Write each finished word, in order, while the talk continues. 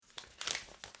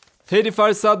Hej, det är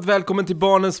Farzad, välkommen till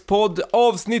Barnens podd,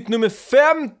 avsnitt nummer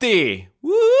 50!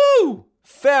 Woohoo!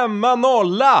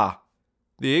 5-0!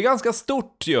 Det är ganska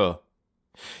stort ju.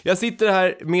 Jag sitter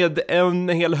här med en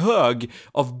hel hög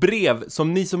av brev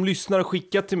som ni som lyssnar har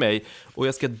skickat till mig. Och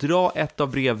jag ska dra ett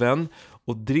av breven,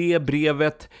 och det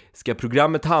brevet ska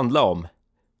programmet handla om.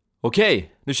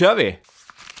 Okej, nu kör vi!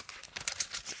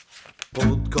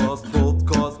 Podcast,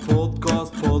 podcast,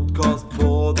 podcast, podcast,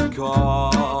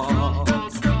 podcast.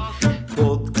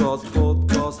 Podcast,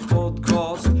 podcast,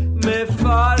 podcast med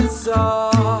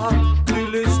Farzad.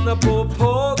 Du lyssnar på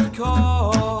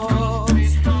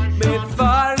podcast med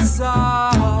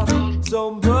Farzad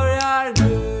som börjar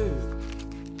nu.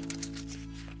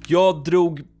 Jag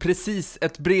drog precis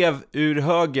ett brev ur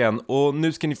högen och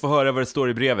nu ska ni få höra vad det står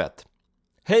i brevet.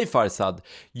 Hej Farzad,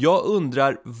 jag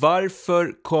undrar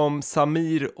varför kom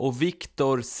Samir och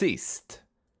Viktor sist?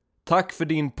 Tack för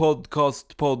din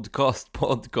podcast.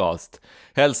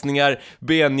 Hälsningar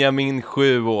Benjamin,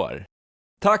 7 år.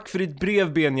 Tack för ditt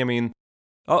brev, Benjamin.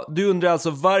 Ja, du undrar alltså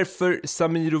varför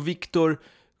Samir och Viktor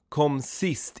kom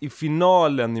sist i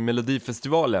finalen i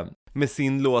Melodifestivalen med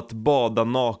sin låt Bada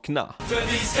nakna.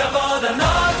 För vi ska bada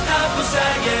nakna på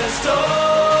Sergels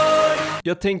torg.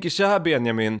 Jag tänker så här,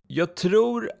 Benjamin.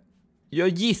 Jag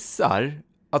gissar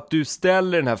att du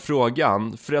ställer den här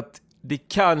frågan för att det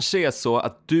kanske är så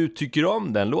att du tycker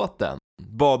om den låten,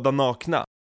 Bada nakna.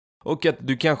 Och att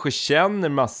du kanske känner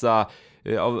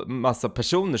massa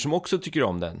personer som också tycker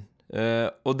om den.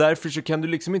 Och därför så kan du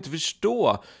liksom inte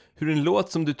förstå hur en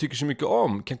låt som du tycker så mycket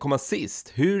om kan komma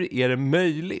sist. Hur är det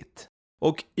möjligt?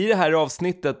 Och i det här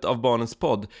avsnittet av Barnens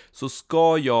podd så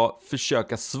ska jag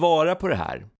försöka svara på det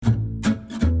här.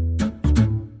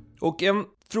 Och en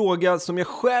fråga som jag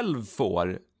själv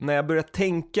får när jag börjar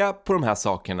tänka på de här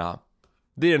sakerna,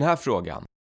 det är den här frågan.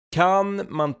 Kan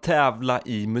man tävla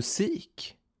i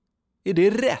musik? Är det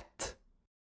rätt?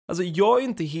 Alltså jag är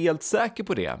inte helt säker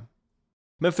på det.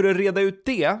 Men för att reda ut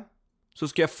det så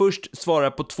ska jag först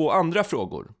svara på 2 andra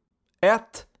frågor. 1.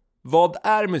 Vad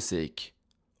är musik?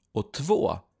 Och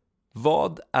 2.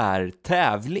 Vad är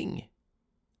tävling?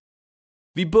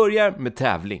 Vi börjar med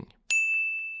tävling.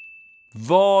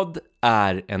 Vad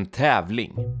är en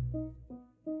tävling?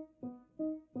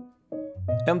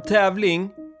 En tävling,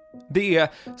 det är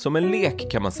som en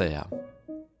lek kan man säga.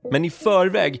 Men i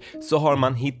förväg så har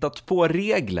man hittat på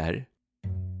regler.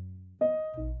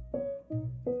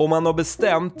 Och man har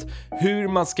bestämt hur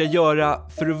man ska göra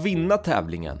för att vinna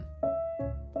tävlingen.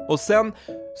 Och sen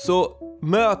så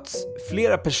möts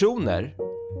flera personer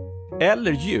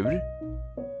eller djur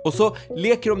och så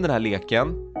leker de den här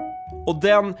leken. Och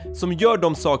den som gör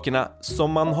de sakerna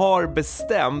som man har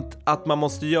bestämt att man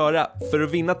måste göra för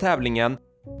att vinna tävlingen,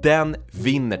 den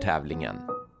vinner tävlingen.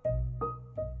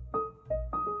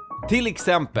 Till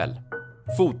exempel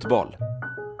fotboll.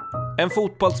 En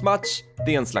fotbollsmatch,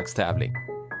 det är en slags tävling.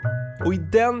 Och i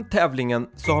den tävlingen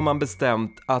så har man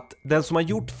bestämt att den som har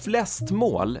gjort flest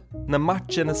mål när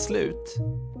matchen är slut,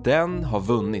 den har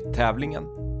vunnit tävlingen.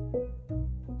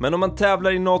 Men om man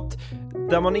tävlar i något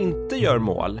där man inte gör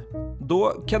mål,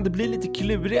 då kan det bli lite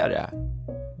klurigare.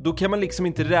 Då kan man liksom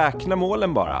inte räkna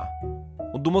målen bara.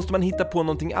 Och då måste man hitta på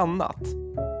någonting annat.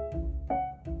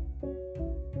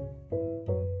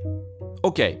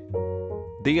 Okej,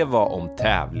 det var om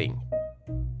tävling.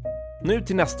 Nu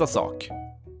till nästa sak.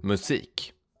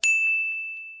 Musik.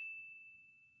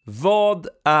 Vad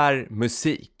är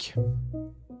musik?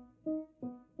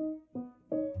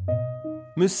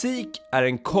 Musik är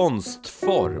en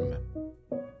konstform.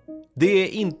 Det är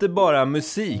inte bara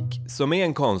musik som är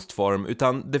en konstform,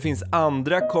 utan det finns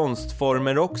andra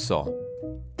konstformer också.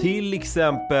 Till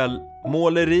exempel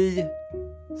måleri,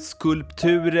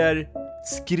 skulpturer,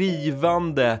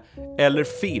 skrivande eller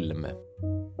film.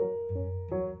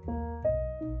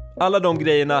 Alla de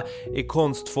grejerna är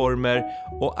konstformer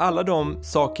och alla de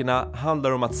sakerna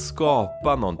handlar om att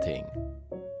skapa någonting.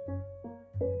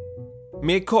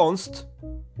 Med konst,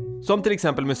 som till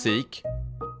exempel musik,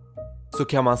 så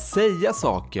kan man säga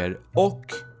saker och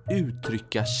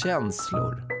uttrycka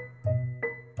känslor.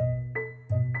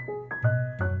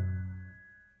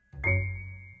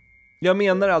 Jag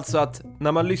menar alltså att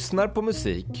när man lyssnar på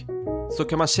musik så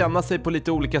kan man känna sig på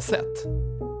lite olika sätt.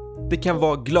 Det kan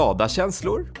vara glada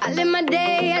känslor.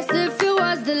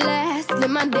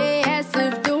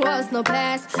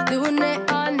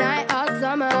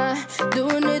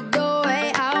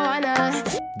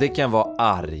 Det kan vara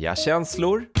arga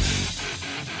känslor.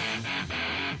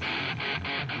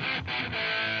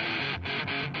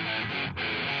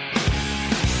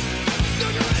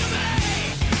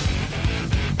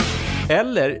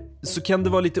 Eller så kan det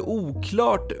vara lite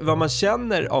oklart vad man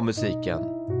känner av musiken.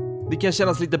 Det kan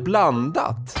kännas lite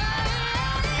blandat.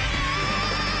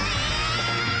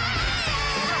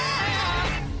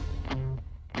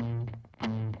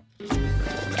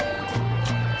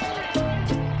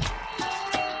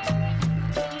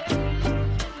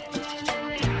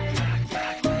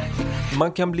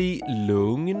 Man kan bli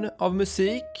lugn av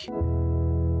musik.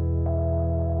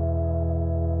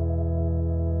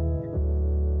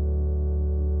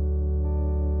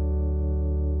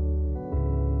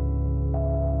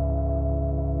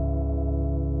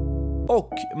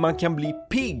 Och man kan bli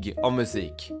pigg av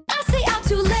musik.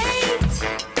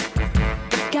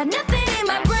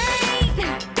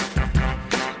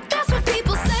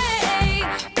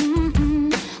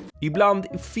 Ibland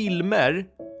i filmer,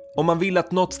 om man vill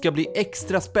att något ska bli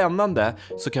extra spännande,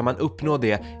 så kan man uppnå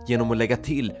det genom att lägga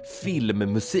till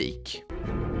filmmusik.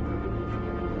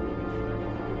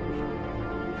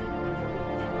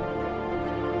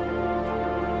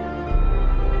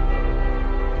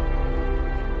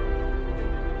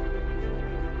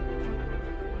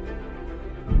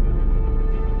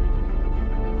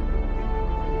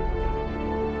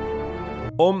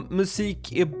 Om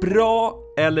musik är bra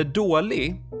eller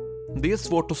dålig, det är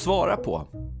svårt att svara på.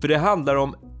 För det handlar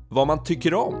om vad man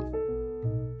tycker om.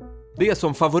 Det är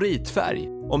som favoritfärg.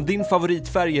 Om din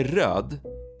favoritfärg är röd,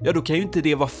 ja då kan ju inte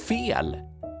det vara fel.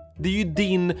 Det är ju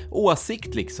din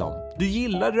åsikt liksom. Du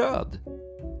gillar röd.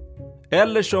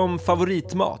 Eller som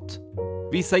favoritmat.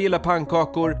 Vissa gillar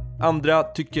pannkakor, andra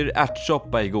tycker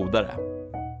ärtsoppa är godare.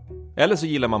 Eller så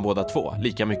gillar man båda två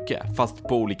lika mycket, fast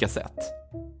på olika sätt.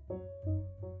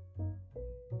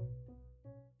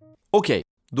 Okej,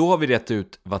 då har vi rätt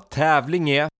ut vad tävling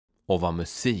är och vad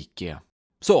musik är.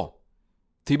 Så,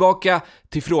 tillbaka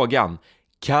till frågan.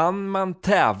 Kan man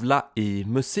tävla i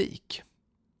musik?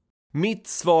 Mitt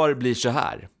svar blir så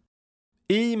här.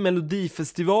 I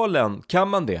Melodifestivalen kan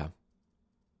man det.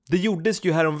 Det gjordes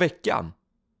ju här om veckan.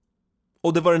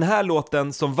 Och det var den här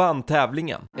låten som vann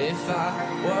tävlingen. If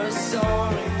I was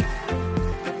sorry,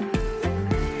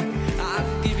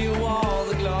 I'd give you all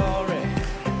the glory.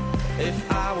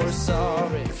 If I were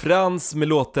sorry. Frans med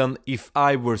låten If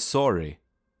I Were Sorry.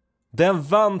 Den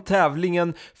vann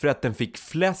tävlingen för att den fick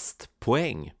flest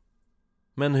poäng.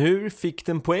 Men hur fick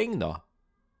den poäng då?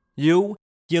 Jo,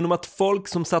 genom att folk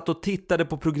som satt och tittade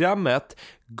på programmet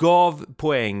gav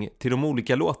poäng till de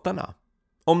olika låtarna.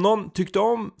 Om någon tyckte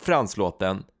om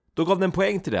Frans-låten, då gav den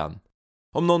poäng till den.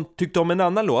 Om någon tyckte om en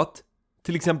annan låt,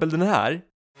 till exempel den här.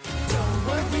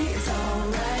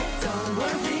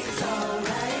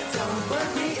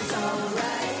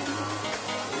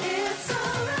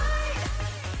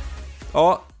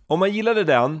 Ja, om man gillade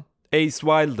den, Ace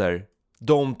Wilder,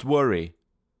 Don't Worry,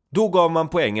 då gav man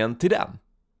poängen till den.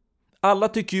 Alla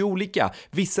tycker ju olika.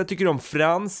 Vissa tycker om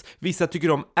Frans, vissa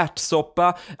tycker om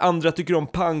ärtsoppa, andra tycker om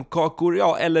pannkakor,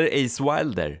 ja, eller Ace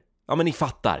Wilder. Ja, men ni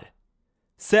fattar.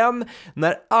 Sen,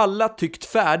 när alla tyckt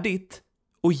färdigt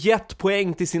och gett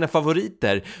poäng till sina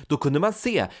favoriter, då kunde man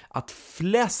se att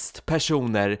flest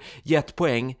personer gett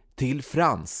poäng till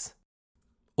Frans.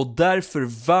 Och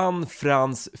därför vann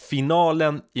Frans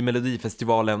finalen i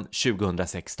Melodifestivalen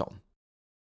 2016.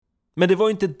 Men det var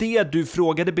inte det du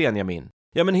frågade, Benjamin.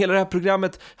 Ja, men hela det här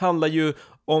programmet handlar ju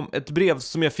om ett brev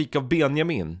som jag fick av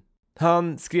Benjamin.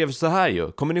 Han skrev så här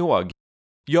ju, kommer ni ihåg?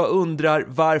 Jag undrar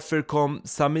varför kom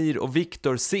Samir och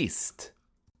Viktor sist?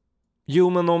 Jo,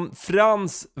 men om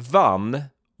Frans vann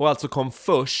och alltså kom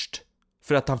först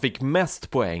för att han fick mest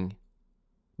poäng,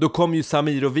 då kom ju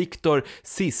Samir och Viktor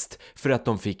sist för att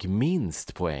de fick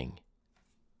minst poäng.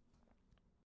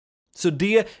 Så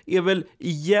det är väl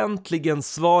egentligen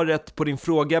svaret på din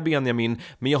fråga, Benjamin,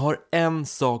 men jag har en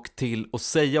sak till att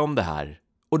säga om det här.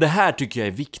 Och det här tycker jag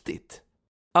är viktigt.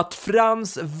 Att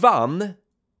Frans vann,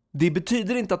 det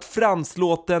betyder inte att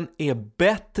Frans-låten är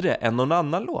bättre än någon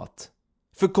annan låt.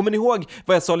 För kommer ni ihåg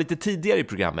vad jag sa lite tidigare i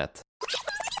programmet?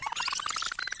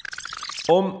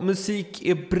 Om musik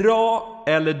är bra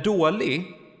eller dålig,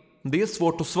 det är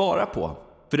svårt att svara på.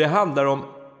 För det handlar om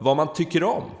vad man tycker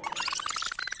om.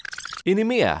 Är ni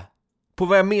med på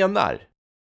vad jag menar?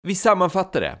 Vi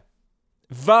sammanfattar det.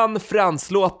 Vann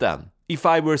Frans-låten If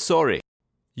I Were Sorry?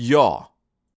 Ja.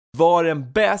 Var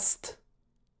den bäst?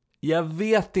 Jag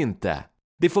vet inte.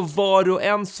 Det får var och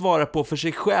en svara på för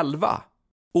sig själva.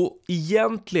 Och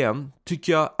egentligen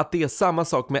tycker jag att det är samma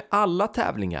sak med alla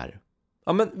tävlingar.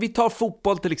 Ja, men vi tar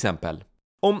fotboll till exempel.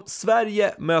 Om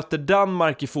Sverige möter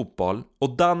Danmark i fotboll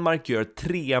och Danmark gör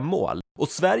 3 mål och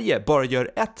Sverige bara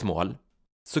gör 1 mål,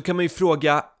 så kan man ju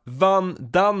fråga, vann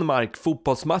Danmark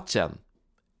fotbollsmatchen?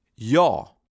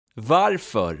 Ja.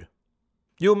 Varför?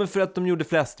 Jo, men för att de gjorde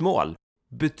flest mål.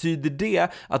 Betyder det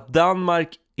att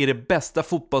Danmark är det bästa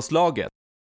fotbollslaget?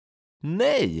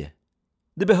 Nej!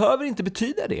 Det behöver inte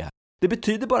betyda det. Det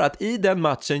betyder bara att i den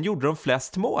matchen gjorde de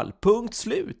flest mål. Punkt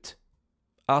slut.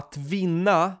 Att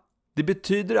vinna, det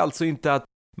betyder alltså inte att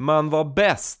man var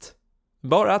bäst.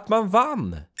 Bara att man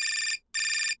vann.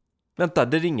 Vänta,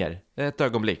 det ringer. Ett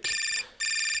ögonblick.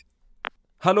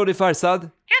 Hallå, det är Farsad.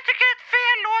 Jag tycker att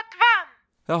fel låt vann.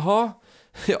 Jaha.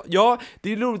 Ja,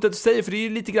 det är roligt att du säger, för det är ju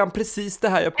lite grann precis det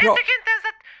här jag pratar. Jag tycker inte ens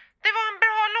att det var en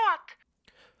bra låt.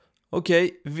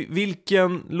 Okej,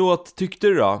 vilken låt tyckte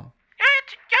du då? Ja,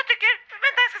 jag tycker...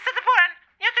 Vänta, jag ska sätta på den.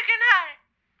 Jag tycker den här.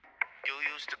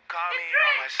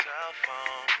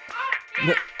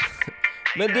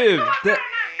 Men du,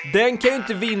 den kan ju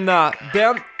inte vinna.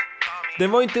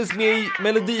 Den var inte ens med i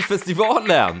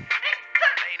Melodifestivalen.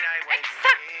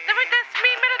 Exakt, det var inte ens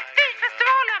med i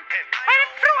Melodifestivalen. Vad är det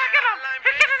frågan om?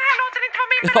 Hur kan den här låten inte vara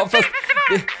med i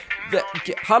Melodifestivalen?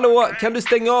 Hallå, kan du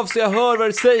stänga av så jag hör vad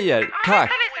du säger? Tack.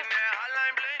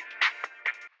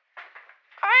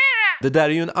 Vad är det? Det där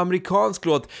är ju en amerikansk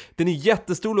låt. Den är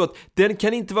jättestor låt. Den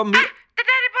kan inte vara med. Det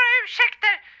där är bara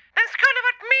ursäkter. Den skulle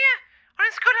varit med och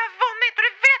den skulle ha vunnit, och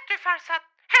det vet du, Farsad.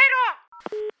 Hej då!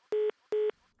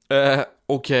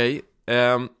 Okej.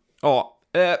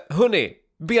 Hörni,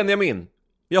 Benjamin.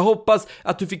 Jag hoppas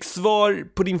att du fick svar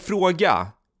på din fråga.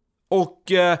 Och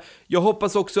jag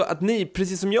hoppas också att ni,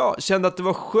 precis som jag, kände att det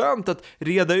var skönt att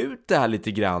reda ut det här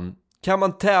lite grann. Kan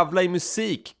man tävla i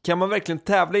musik? Kan man verkligen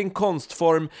tävla i en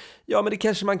konstform? Ja, men det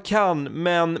kanske man kan,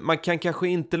 men man kan kanske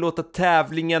inte låta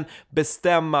tävlingen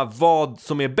bestämma vad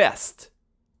som är bäst.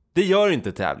 Det gör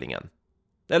inte tävlingen.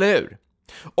 Eller hur?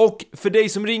 Och för dig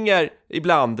som ringer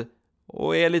ibland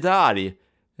och är lite arg,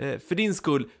 för din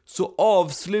skull, så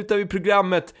avslutar vi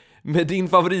programmet med din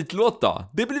favoritlåt då.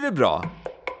 Det blir väl bra?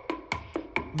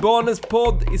 Barnens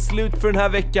podd är slut för den här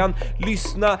veckan.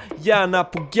 Lyssna gärna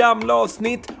på gamla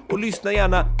avsnitt och lyssna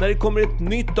gärna när det kommer ett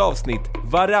nytt avsnitt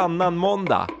varannan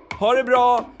måndag. Ha det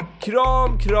bra,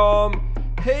 kram, kram,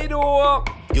 hej då!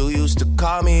 You used to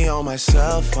call me on my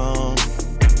cell phone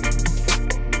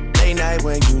late night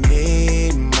when you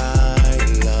need my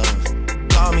love.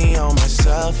 Call me on my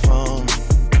cell phone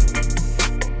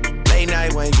late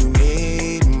night when you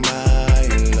need my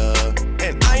love.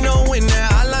 And I know when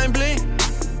that hotline blink,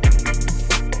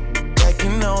 that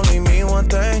can only mean one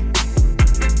thing.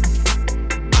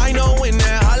 I know when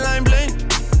that hotline blink,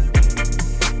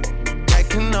 that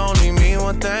can only mean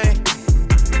one thing.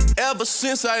 Ever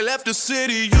since I left the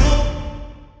city, you